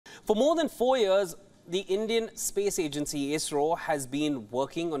For more than 4 years, the Indian Space Agency ISRO has been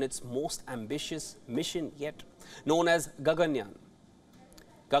working on its most ambitious mission yet, known as Gaganyaan.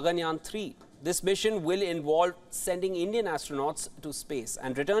 Gaganyaan 3. This mission will involve sending Indian astronauts to space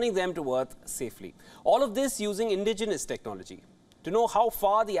and returning them to Earth safely. All of this using indigenous technology. To know how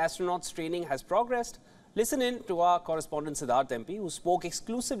far the astronauts' training has progressed, listen in to our correspondent Siddharth MP, who spoke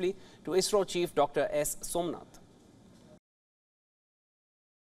exclusively to ISRO Chief Dr. S. Somnath.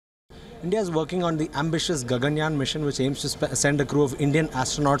 India is working on the ambitious Gaganyaan mission, which aims to send a crew of Indian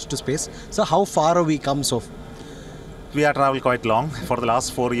astronauts to space. So how far have we come so far? We have traveled quite long. For the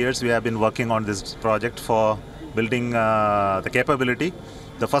last 4 years, we have been working on this project for building the capability.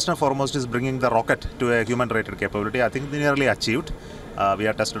 The first and foremost is bringing the rocket to a human-rated capability. I think we nearly achieved. We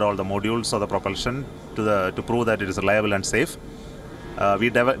have tested all the modules of the propulsion to prove that it is reliable and safe. We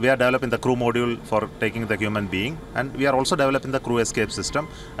are developing the crew module for taking the human being, and we are also developing the crew escape system.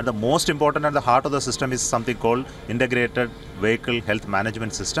 And the most important at the heart of the system is something called Integrated Vehicle Health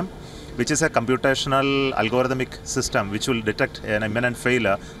Management System, which is a computational algorithmic system which will detect an imminent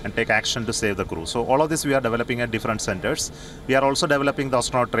failure and take action to save the crew. So all of this we are developing at different centers. We are also developing the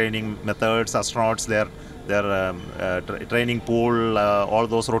astronaut training methods, astronauts, their training pool, all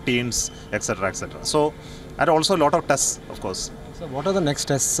those routines, etc., etc. So, and also a lot of tests, of course. So what are the next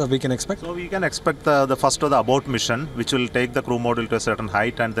tests we can expect? So we can expect the first of the abort mission, which will take the crew module to a certain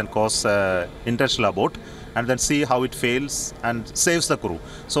height and then cause intentional abort, and then see how it fails and saves the crew.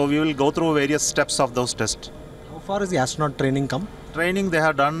 So we will go through various steps of those tests. How far has the astronaut training come? Training, they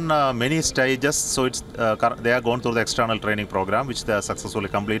have done many stages. So it's they are going through the external training program, which they have successfully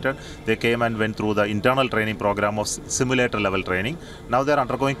completed. They came and went through the internal training program of simulator level training. Now they are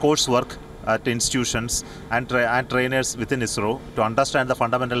undergoing coursework at institutions and trainers within ISRO to understand the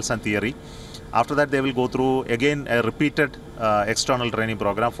fundamentals and theory. After that, they will go through again a repeated external training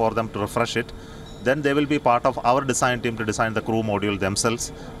program for them to refresh it. Then they will be part of our design team to design the crew module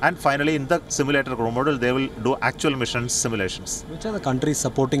themselves. And finally, in the simulator crew module, they will do actual mission simulations. Which are the countries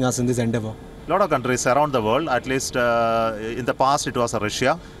supporting us in this endeavor? A lot of countries around the world. At least in the past, it was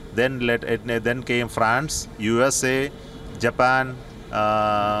Russia. Then came France, USA, Japan,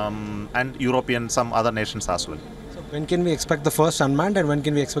 and European, some other nations as well. So when can we expect the first unmanned, and when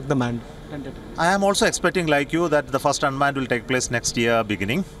can we expect the manned? I am also expecting, like you, that the first unmanned will take place next year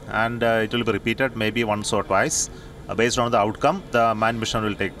beginning, and it will be repeated maybe once or twice. Based on the outcome, the manned mission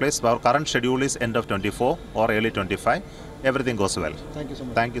will take place. Our current schedule is end of 24 or early 25. Everything goes well. Thank you so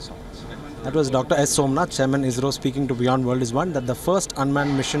much. Thank you so much. That was Dr. S. Somnath, Chairman ISRO, speaking to WION World is One, that the first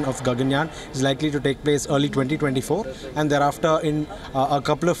unmanned mission of Gaganyaan is likely to take place early 2024, and thereafter in a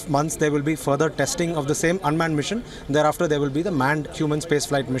couple of months there will be further testing of the same unmanned mission. Thereafter there will be the manned human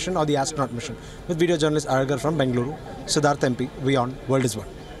spaceflight mission or the astronaut mission. With video journalist Aragar from Bengaluru, Siddharth MP, WION World is One.